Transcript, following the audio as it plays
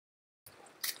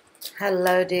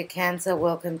Hello, dear Cancer.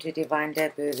 Welcome to Divine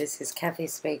Debut. This is Kathy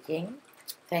speaking.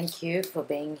 Thank you for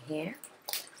being here.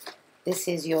 This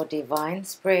is your divine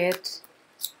spread,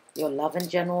 your love and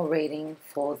general reading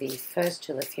for the 1st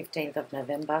to the 15th of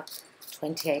November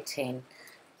 2018.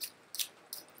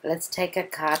 Let's take a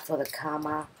card for the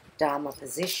Karma Dharma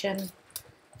position.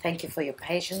 Thank you for your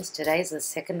patience. Today is the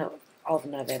 2nd of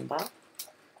November,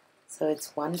 so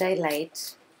it's one day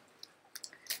late.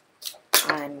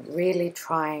 I'm really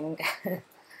trying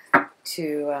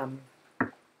to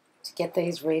get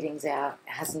these readings out.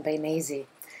 It hasn't been easy.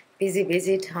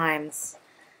 Busy times.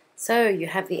 So you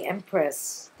have the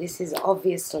Empress. This is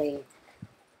obviously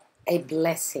a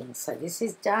blessing. So this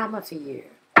is Dharma for you.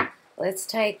 Let's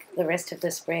take the rest of the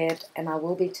spread, and I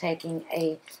will be taking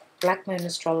a Black Moon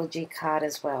Astrology card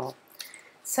as well.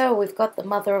 So we've got the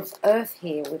Mother of Earth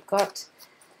here. We've got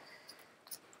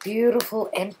beautiful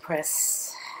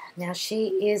Empress. Now she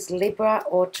is Libra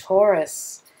or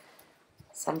Taurus.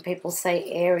 Some people say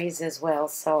Aries as well,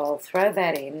 so I'll throw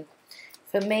that in.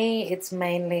 For me, it's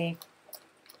mainly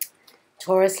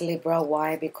Taurus, Libra.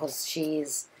 Why? Because she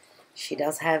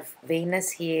does have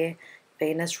Venus here.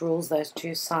 Venus rules those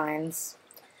two signs.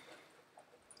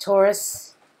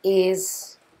 Taurus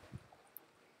is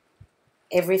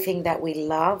everything that we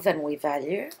love and we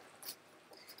value.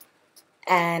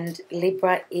 And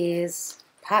Libra is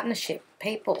partnership,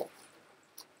 people,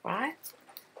 right?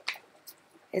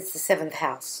 It's the 7th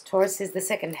house. Taurus is the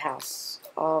 2nd house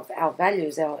of our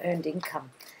values, our earned income.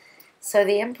 So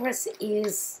the Empress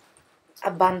is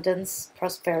abundance,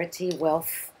 prosperity,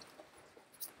 wealth.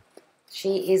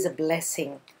 She is a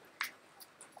blessing.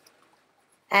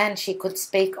 And she could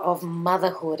speak of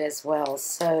motherhood as well.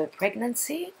 So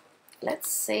pregnancy, let's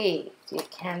see, dear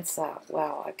Cancer.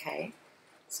 Wow, okay.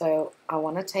 So I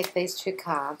want to take these two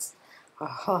cards.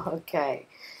 Oh, okay.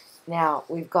 Now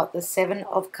we've got the 7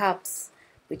 of Cups,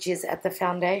 which is at the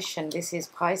foundation. This is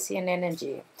Piscean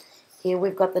energy. Here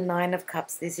we've got the 9 of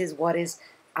Cups. This is what is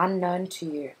unknown to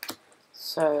you.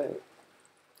 So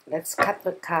let's cut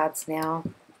the cards now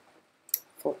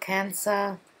for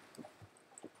Cancer.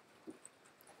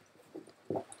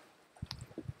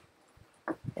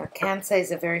 Now Cancer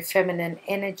is a very feminine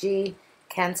energy.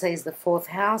 Cancer is the 4th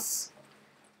house,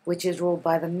 which is ruled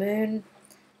by the moon,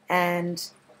 and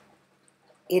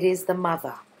it is the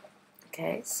mother.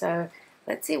 Okay, so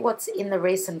let's see what's in the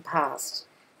recent past.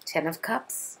 10 of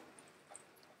Cups.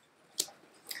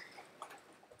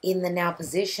 In the now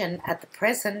position at the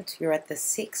present, you're at the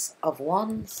 6 of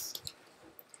Wands.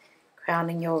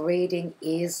 Crowning your reading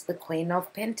is the Queen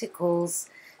of Pentacles.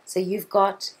 So you've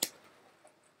got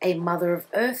a Mother of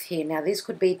Earth here. Now this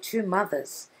could be two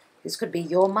mothers. This could be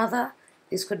your mother.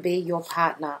 This could be your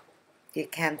partner, dear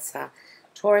Cancer.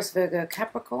 Taurus, Virgo,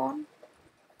 Capricorn.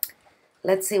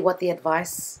 Let's see what the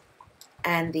advice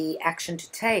and the action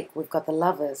to take. We've got the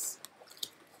Lovers.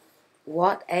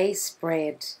 What a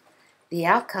spread. The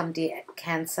outcome, dear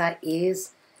Cancer,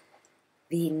 is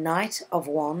the Knight of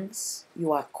Wands.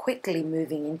 You are quickly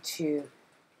moving into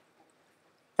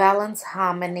balance,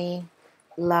 harmony,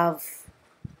 love,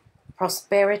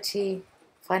 prosperity,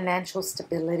 financial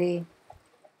stability.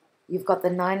 You've got the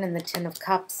 9 and the 10 of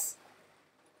Cups.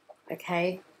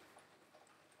 Okay.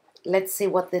 Let's see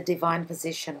what the divine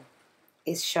position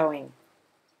is showing.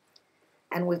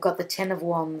 And we've got the 10 of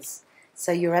Wands.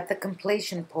 So you're at the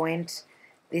completion point.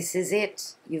 This is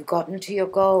it. You've gotten to your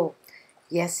goal.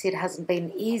 Yes, it hasn't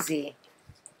been easy,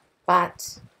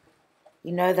 but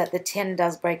you know that the 10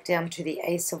 does break down to the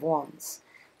Ace of Wands.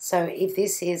 So if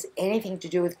this is anything to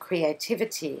do with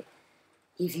creativity,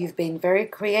 if you've been very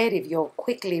creative, you're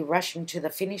quickly rushing to the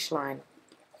finish line.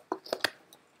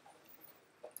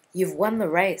 You've won the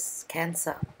race,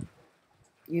 Cancer.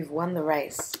 You've won the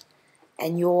race.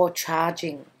 And you're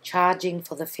charging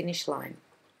for the finish line.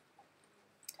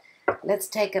 Let's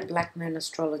take a Black Moon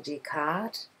Astrology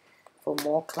card for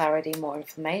more clarity, more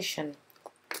information.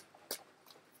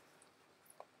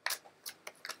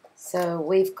 So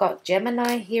we've got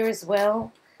Gemini here as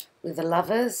well with the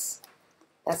Lovers.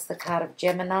 That's the card of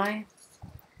Gemini.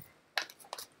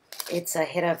 It's a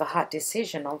head over heart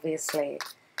decision, obviously.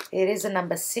 It is a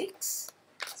number 6,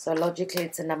 so logically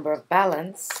it's a number of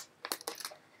balance.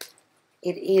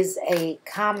 It is a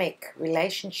karmic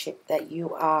relationship that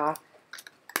you are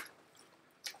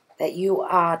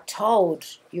told,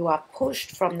 you are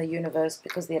pushed from the universe,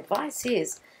 because the advice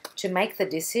is to make the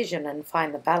decision and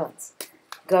find the balance.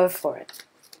 Go for it.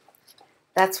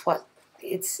 That's what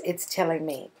it's telling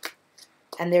me.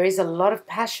 And there is a lot of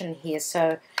passion here,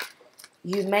 so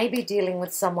you may be dealing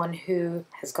with someone who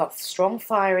has got strong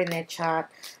fire in their chart.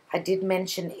 I did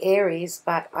mention Aries,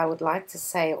 but I would like to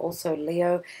say also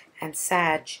Leo and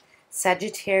Sag.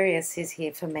 Sagittarius is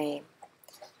here for me.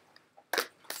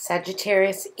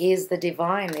 Sagittarius is the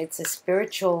divine. It's a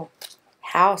spiritual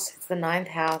house. It's the 9th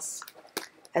house,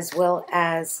 as well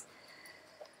as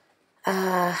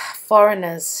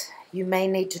foreigners. You may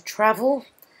need to travel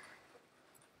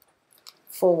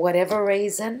for whatever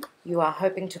reason. You are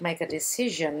hoping to make a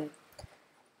decision.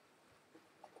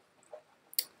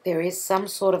 There is some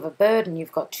sort of a burden.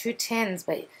 You've got 2 10s,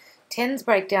 but 10s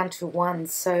break down to 1s.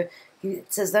 So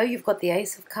it's as though you've got the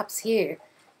Ace of Cups here,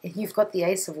 and you've got the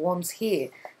Ace of Wands here.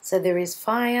 So there is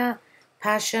fire,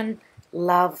 passion,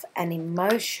 love, and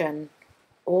emotion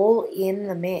all in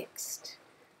the mix.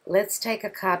 Let's take a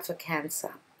card for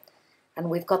Cancer. And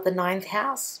we've got the 9th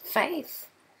house, faith.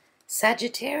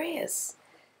 Sagittarius.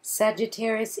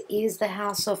 Sagittarius is the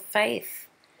house of faith.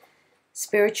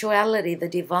 Spirituality, the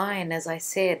divine, as I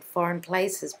said, foreign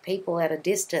places, people at a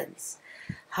distance,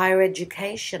 higher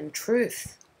education,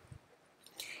 truth.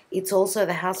 It's also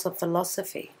the house of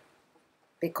philosophy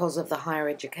because of the higher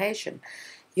education.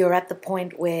 You're at the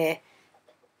point where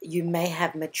you may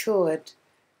have matured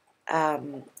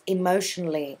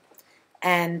emotionally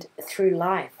and through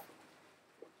life,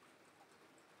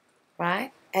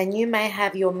 right? And you may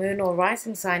have your moon or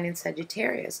rising sign in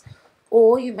Sagittarius,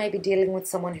 or you may be dealing with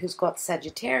someone who's got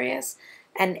Sagittarius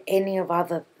and any of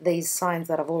these signs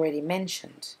that I've already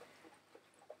mentioned.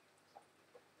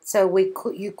 So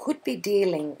you could be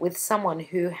dealing with someone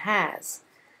who has,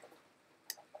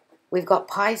 we've got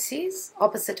Pisces,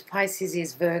 opposite to Pisces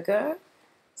is Virgo.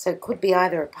 So it could be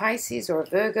either a Pisces or a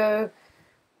Virgo,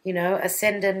 you know,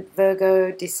 ascendant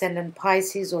Virgo, descendant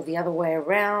Pisces, or the other way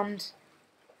around.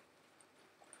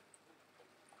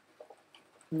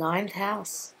 9th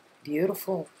house.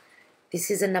 Beautiful. This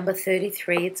is a number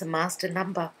 33. It's a master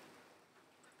number.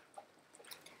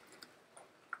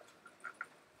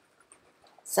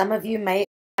 Some of you may...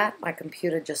 My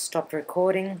computer just stopped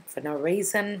recording for no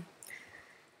reason.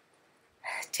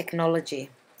 Technology.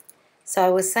 So I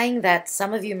was saying that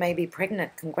some of you may be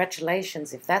pregnant.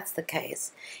 Congratulations if that's the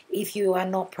case. If you are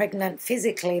not pregnant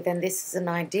physically, then this is an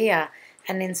idea,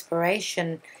 an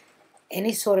inspiration,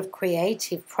 any sort of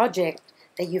creative project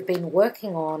that you've been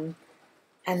working on,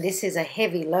 and this is a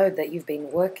heavy load that you've been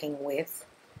working with,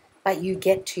 but you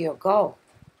get to your goal.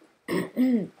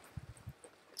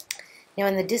 Now,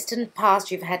 in the distant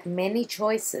past, you've had many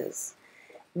choices,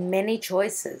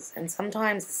 and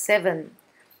sometimes the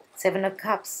Seven of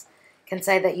Cups can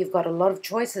say that you've got a lot of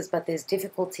choices, but there's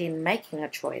difficulty in making a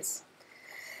choice.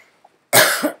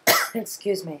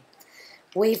 Excuse me.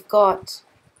 We've got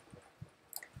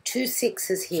 2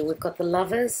 6s here. We've got the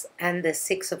Lovers and the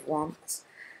 6 of Wands,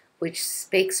 which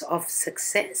speaks of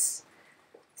success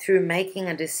through making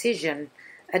a decision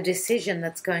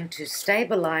that's going to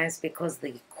stabilize, because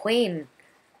the Queen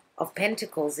of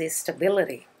Pentacles is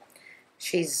stability.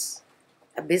 She's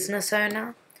a business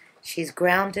owner. She's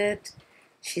grounded.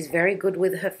 She's very good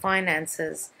with her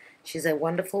finances. She's a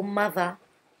wonderful mother.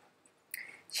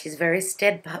 She's very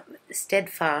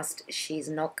steadfast. She's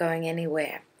not going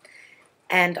anywhere.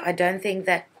 And I don't think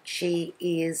that she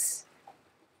is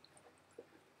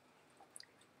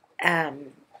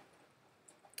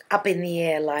up in the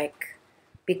air, like,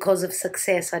 because of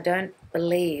success. I don't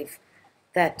believe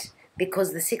that,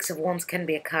 because the 6 of Wands can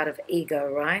be a card of ego,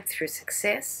 right, through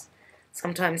success.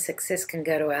 Sometimes success can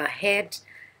go to our head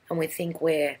and we think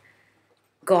we're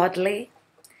godly.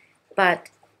 But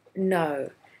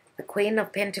no, the Queen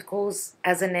of Pentacles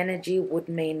as an energy would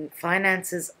mean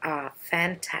finances are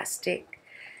fantastic.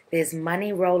 There's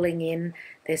money rolling in.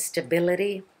 There's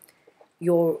stability.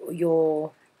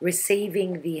 You're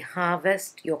receiving the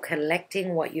harvest. You're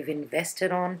collecting what you've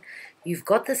invested on. You've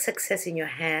got the success in your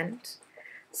hand.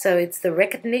 So it's the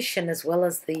recognition as well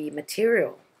as the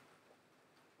material.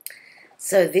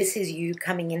 So this is you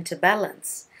coming into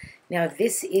balance. Now, if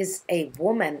this is a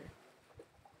woman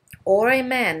or a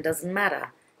man, doesn't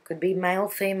matter, could be male,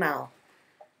 female,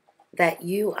 that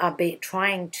you are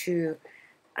trying to,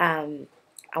 I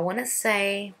want to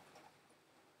say,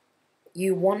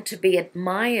 you want to be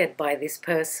admired by this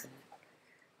person,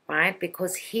 right?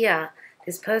 Because here,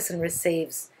 this person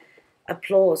receives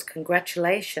applause,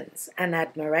 congratulations, and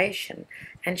admiration,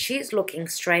 and she's looking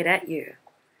straight at you.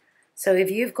 So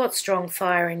if you've got strong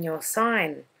fire in your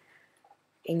sign,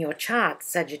 in your chart,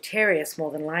 Sagittarius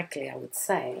more than likely, I would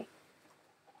say,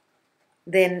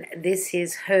 then this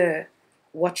is her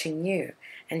watching you.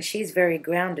 And she's very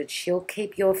grounded. She'll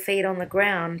keep your feet on the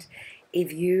ground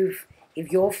if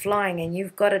you're flying and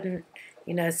you've got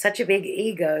such a big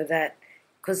ego that,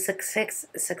 because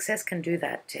success can do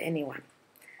that to anyone.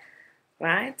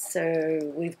 right?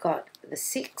 So we've got the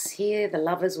 6 here, the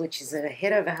Lovers, which is a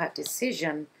head over heart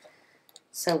decision.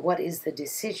 So what is the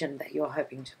decision that you're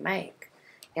hoping to make?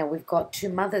 Now we've got 2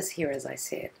 Mothers here, as I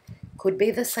said. Could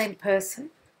be the same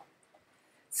person,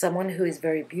 someone who is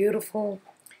very beautiful.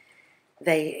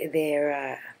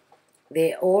 Their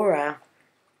aura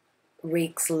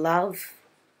reeks love,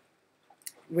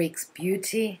 reeks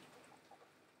beauty,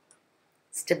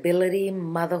 stability,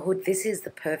 motherhood. This is the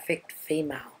perfect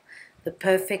female, the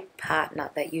perfect partner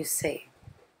that you see.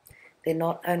 They're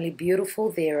not only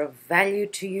beautiful, they're of value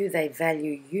to you, they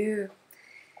value you,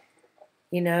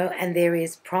 you know, and there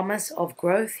is promise of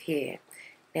growth here.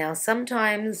 Now,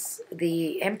 sometimes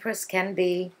the Empress can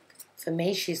be, for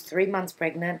me, she's 3 months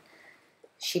pregnant.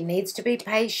 She needs to be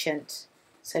patient.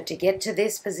 So to get to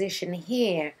this position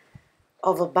here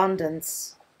of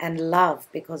abundance and love,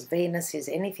 because Venus is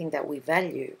anything that we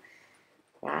value,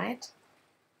 right?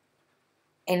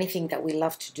 Anything that we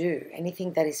love to do,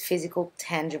 anything that is physical,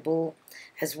 tangible,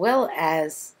 as well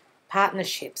as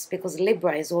partnerships, because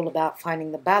Libra is all about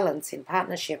finding the balance in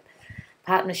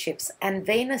partnerships, and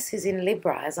Venus is in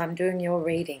Libra as I'm doing your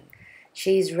reading.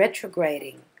 She's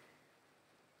retrograding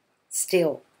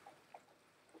still.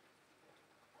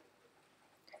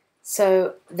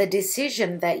 So the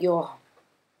decision that you're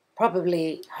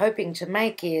probably hoping to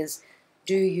make is,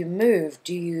 do you move?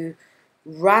 Do you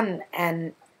run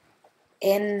and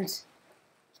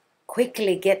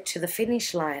quickly get to the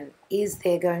finish line? Is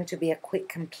there going to be a quick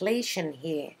completion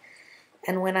here?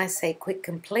 And when I say quick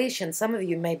completion, some of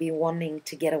you may be wanting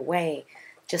to get away,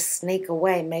 just sneak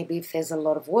away. Maybe if there's a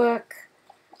lot of work,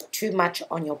 too much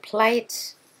on your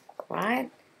plate, right?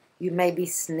 You may be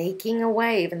sneaking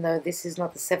away, even though this is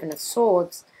not the 7 of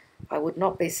Swords. I would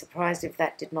not be surprised if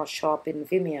that did not show up in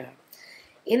Vimeo.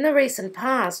 In the recent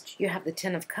past, you have the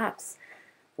 10 of Cups,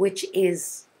 which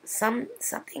is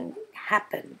something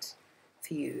happened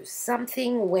for you.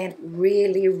 Something went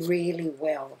really, really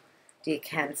well, dear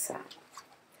Cancer.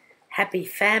 Happy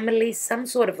family, some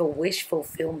sort of a wish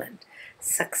fulfillment,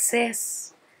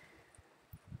 success.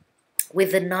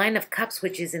 With the 9 of Cups,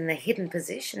 which is in the hidden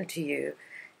position to you,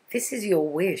 this is your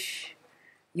wish.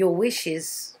 Your wish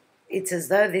is, it's as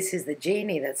though this is the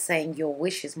genie that's saying your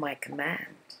wish is my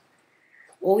command.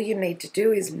 All you need to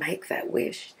do is make that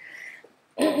wish.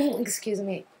 Excuse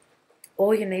me.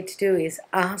 All you need to do is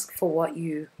ask for what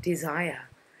you desire.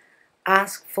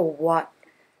 Ask for what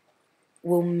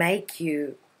will make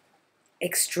you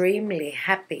extremely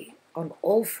happy on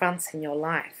all fronts in your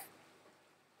life.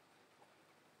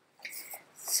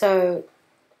 So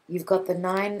you've got the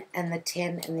 9 and the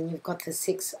 10, and then you've got the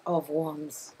 6 of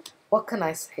Wands. What can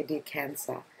I say, dear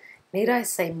Cancer? Need I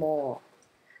say more?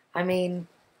 I mean,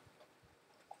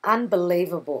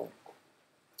 unbelievable.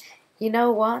 You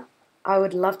know what? I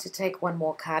would love to take one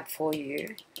more card for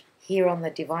you here on the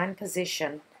divine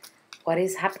position. What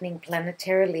is happening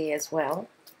planetarily as well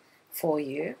for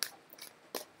you.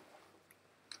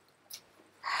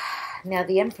 Now,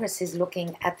 the Empress is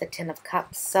looking at the 10 of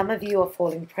Cups. Some of you are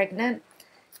falling pregnant.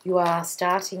 You are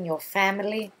starting your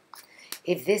family.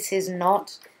 If this is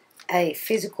not a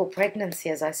physical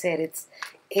pregnancy, as I said,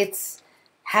 it's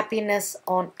happiness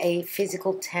on a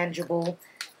physical, tangible,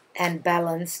 and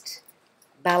balanced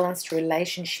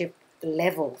relationship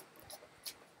level.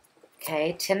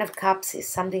 Okay, 10 of Cups is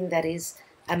something that is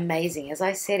amazing. As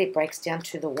I said, it breaks down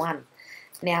to the 1.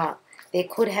 Now, there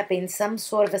could have been some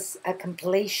sort of a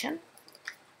completion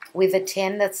with a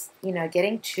 10 that's, you know,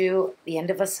 getting to the end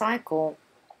of a cycle.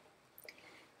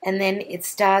 And then you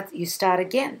start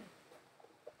again.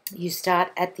 You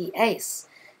start at the Ace.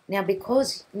 Now,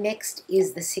 because next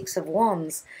is the 6 of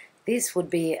Wands, this would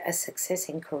be a success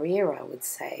in career, I would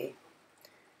say.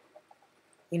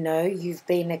 You know, you've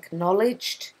been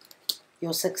acknowledged.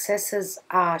 Your successes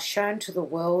are shown to the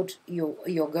world.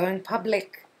 You're going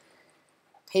public.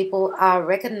 People are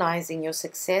recognizing your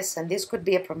success, and this could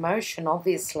be a promotion,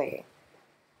 obviously.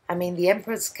 I mean, the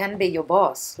Empress can be your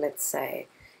boss, let's say.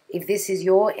 If this is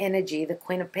your energy, the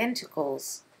Queen of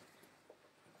Pentacles,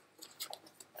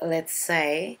 let's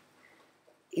say,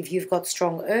 if you've got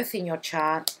strong earth in your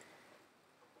chart,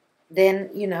 then,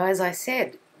 you know, as I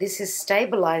said, this is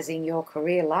stabilizing your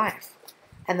career life.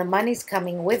 And the money's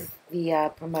coming with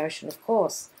the promotion, of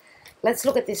course. Let's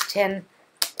look at this 10.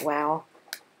 Wow.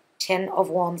 10 of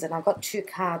Wands. And I've got 2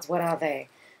 cards. What are they?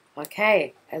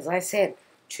 Okay. As I said,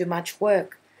 too much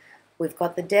work. We've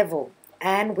got the Devil.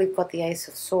 And we've got the Ace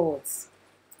of Swords.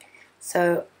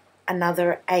 So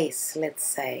another ace, let's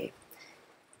say.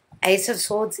 Ace of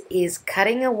Swords is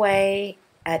cutting away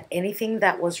at anything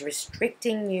that was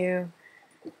restricting you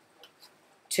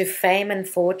to fame and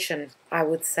fortune, I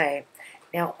would say.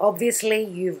 Now, obviously,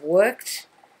 you've worked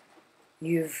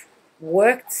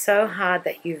so hard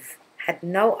that you've had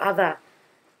no other,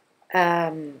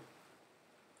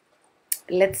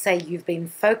 let's say you've been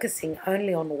focusing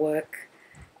only on work.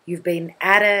 You've been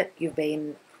at it, you've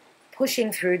been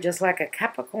pushing through just like a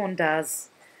Capricorn does,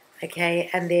 okay,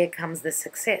 and there comes the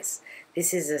success.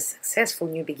 This is a successful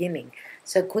new beginning.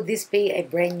 So could this be a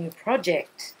brand new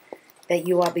project that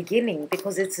you are beginning?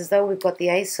 Because it's as though we've got the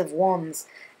Ace of Wands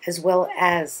as well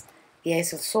as the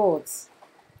Ace of Swords.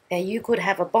 Now you could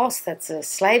have a boss that's a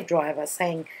slave driver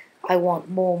saying, I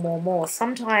want more, more, more.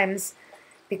 Sometimes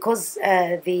because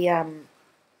the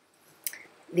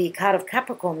card of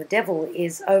Capricorn, the devil,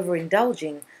 is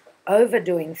overindulging,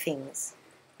 overdoing things.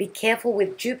 Be careful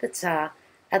with Jupiter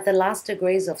at the last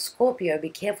degrees of Scorpio. Be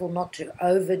careful not to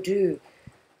overdo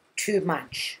too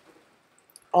much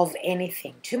of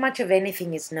anything. Too much of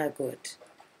anything is no good,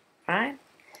 right?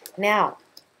 Now,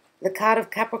 the card of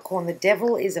Capricorn, the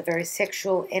devil, is a very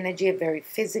sexual energy, a very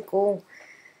physical.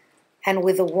 And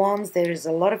with the wands, there is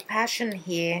a lot of passion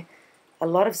here, a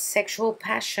lot of sexual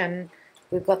passion.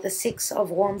 We've got the Six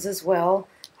of Wands as well,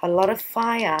 a lot of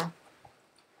fire.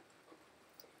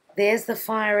 There's the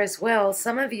fire as well.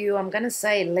 Some of you, I'm going to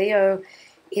say Leo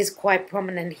is quite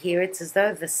prominent here. It's as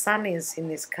though the sun is in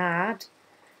this card.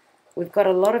 We've got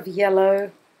a lot of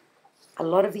yellow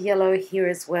here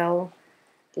as well.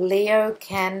 Leo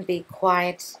can be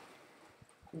quite,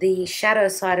 the shadow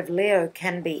side of Leo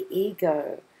can be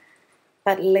ego.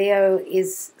 But Leo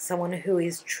is someone who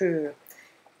is true.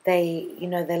 They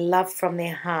love from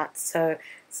their heart. So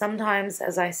sometimes,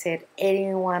 as I said,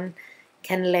 anyone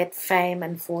can let fame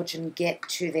and fortune get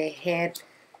to their head.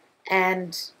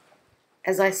 And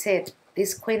as I said,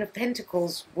 this Queen of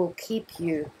Pentacles will keep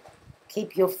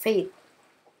your feet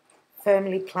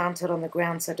firmly planted on the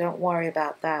ground. So don't worry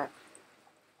about that.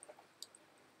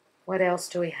 What else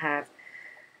do we have?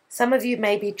 Some of you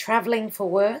may be traveling for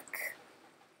work.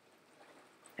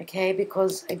 Okay,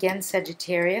 because again,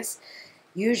 Sagittarius,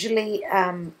 usually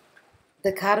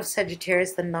the card of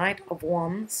Sagittarius, the Knight of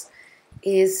Wands,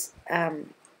 is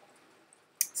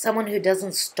someone who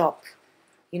doesn't stop.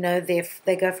 You know,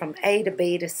 they go from A to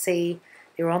B to C.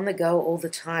 They're on the go all the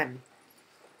time.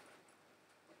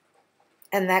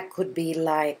 And that could be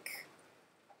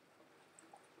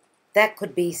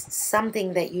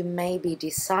something that you may be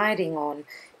deciding on,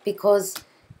 because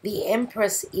the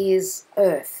Empress is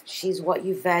Earth. She's what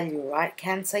you value, right?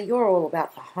 Cancer, you're all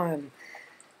about the home.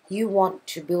 You want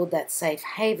to build that safe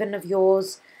haven of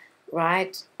yours,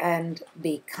 right? And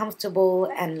be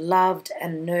comfortable and loved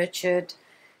and nurtured,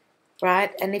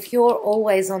 right? And if you're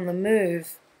always on the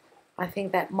move, I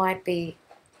think that might be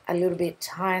a little bit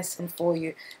tiresome for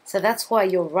you. So that's why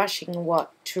you're rushing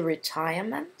what? To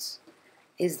retirement?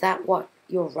 Is that what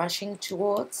you're rushing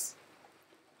towards?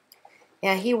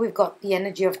 Now here we've got the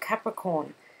energy of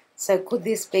Capricorn. So could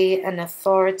this be an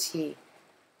authority?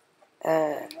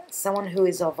 Someone who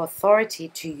is of authority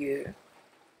to you.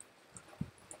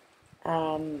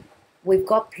 We've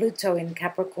got Pluto in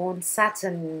Capricorn,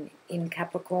 Saturn in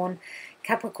Capricorn.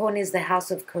 Capricorn is the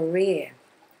house of career,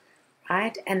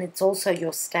 right? And it's also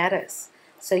your status.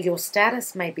 So your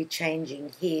status may be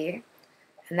changing here.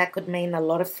 And that could mean a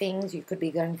lot of things. You could be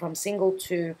going from single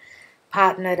to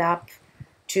partnered up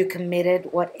to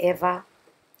committed, whatever.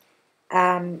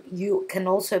 You can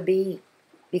also be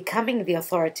becoming the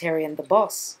authoritarian, the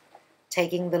boss,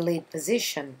 taking the lead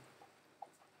position.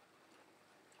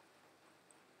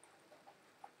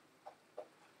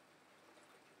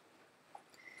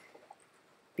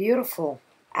 Beautiful,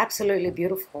 absolutely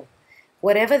beautiful.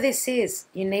 Whatever this is,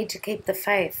 you need to keep the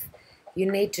faith. You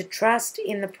need to trust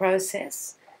in the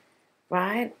process,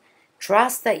 right?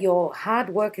 Trust that your hard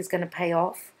work is going to pay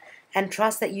off, and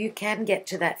trust that you can get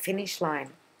to that finish line.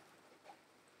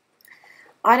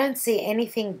 I don't see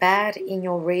anything bad in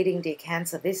your reading, dear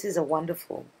Cancer. This is a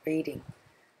wonderful reading.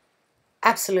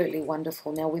 Absolutely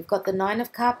wonderful. Now, we've got the Nine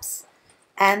of Cups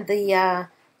and the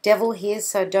Devil here,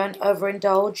 so don't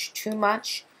overindulge too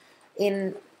much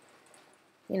in,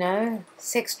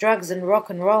 sex, drugs, and rock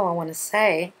and roll, I want to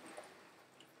say.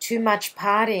 Too much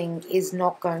partying is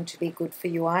not going to be good for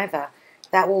you either.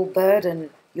 That will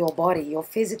burden your body, your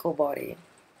physical body.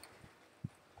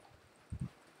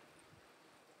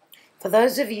 For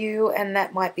those of you, and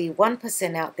that might be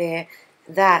 1% out there,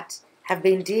 that have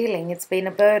been dealing, it's been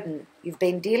a burden. You've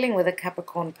been dealing with a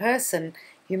Capricorn person,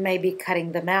 you may be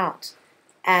cutting them out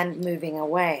and moving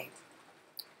away.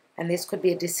 And this could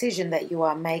be a decision that you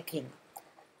are making.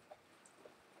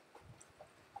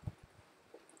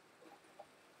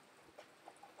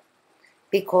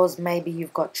 Because maybe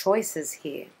you've got choices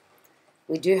here.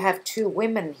 We do have two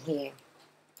women here.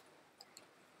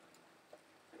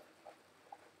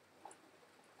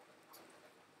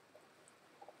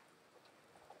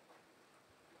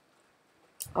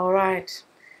 All right.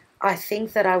 I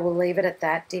think that I will leave it at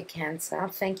that, dear Cancer.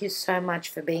 Thank you so much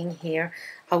for being here.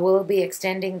 I will be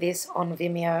extending this on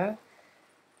Vimeo.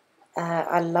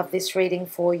 I love this reading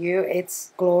for you.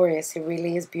 It's glorious. It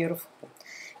really is beautiful.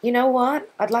 You know what?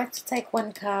 I'd like to take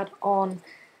one card on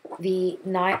the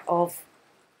Knight of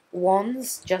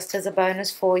Wands just as a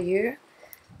bonus for you.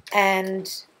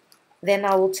 And then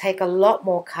I will take a lot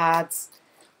more cards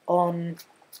on,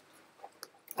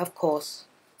 of course,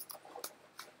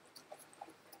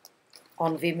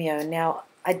 on Vimeo. Now,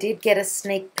 I did get a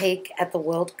sneak peek at the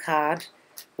World card,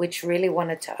 which really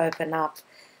wanted to open up,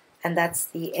 and that's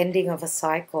the ending of a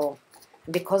cycle.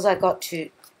 And because I got to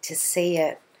see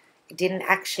it, it didn't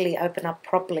actually open up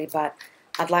properly, but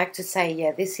I'd like to say,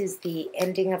 yeah, this is the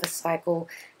ending of a cycle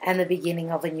and the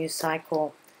beginning of a new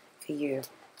cycle for you.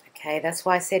 Okay, that's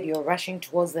why I said you're rushing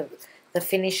towards the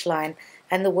finish line.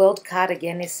 And the World card,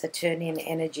 again, is Saturnian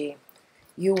energy.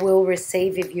 You will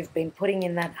receive if you've been putting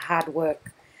in that hard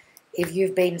work, if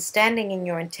you've been standing in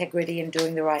your integrity and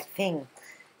doing the right thing.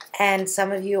 And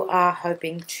some of you are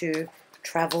hoping to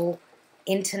travel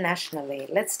internationally.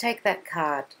 Let's take that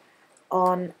card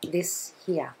on this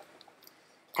here.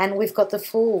 And we've got the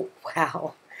Fool.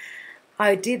 Wow.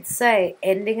 I did say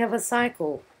ending of a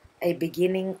cycle, a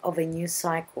beginning of a new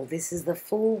cycle. This is the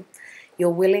Fool. You're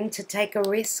willing to take a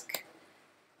risk.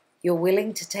 You're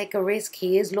willing to take a risk.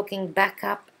 He is looking back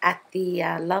up at the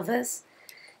Lovers.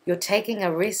 You're taking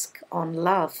a risk on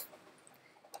love.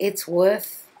 It's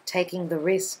worth taking the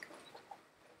risk.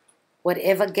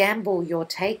 Whatever gamble you're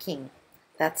taking,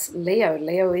 that's Leo.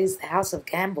 Leo is the house of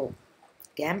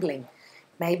gambling.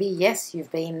 Maybe, yes,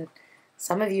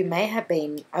 some of you may have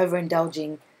been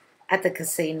overindulging at the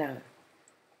casino.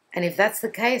 And if that's the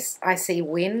case, I see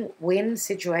win-win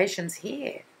situations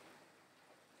here.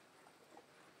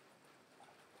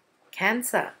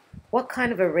 Cancer, what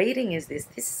kind of a reading is this?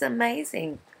 This is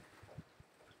amazing.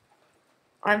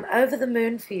 I'm over the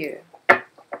moon for you.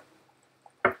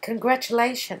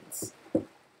 Congratulations.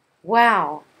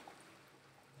 Wow.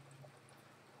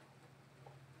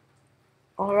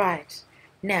 All right.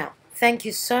 Now, thank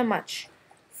you so much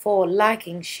for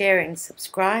liking, sharing,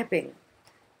 subscribing,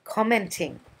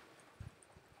 commenting.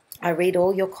 I read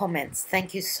all your comments.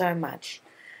 Thank you so much.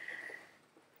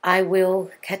 I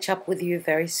will catch up with you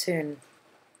very soon.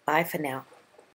 Bye for now.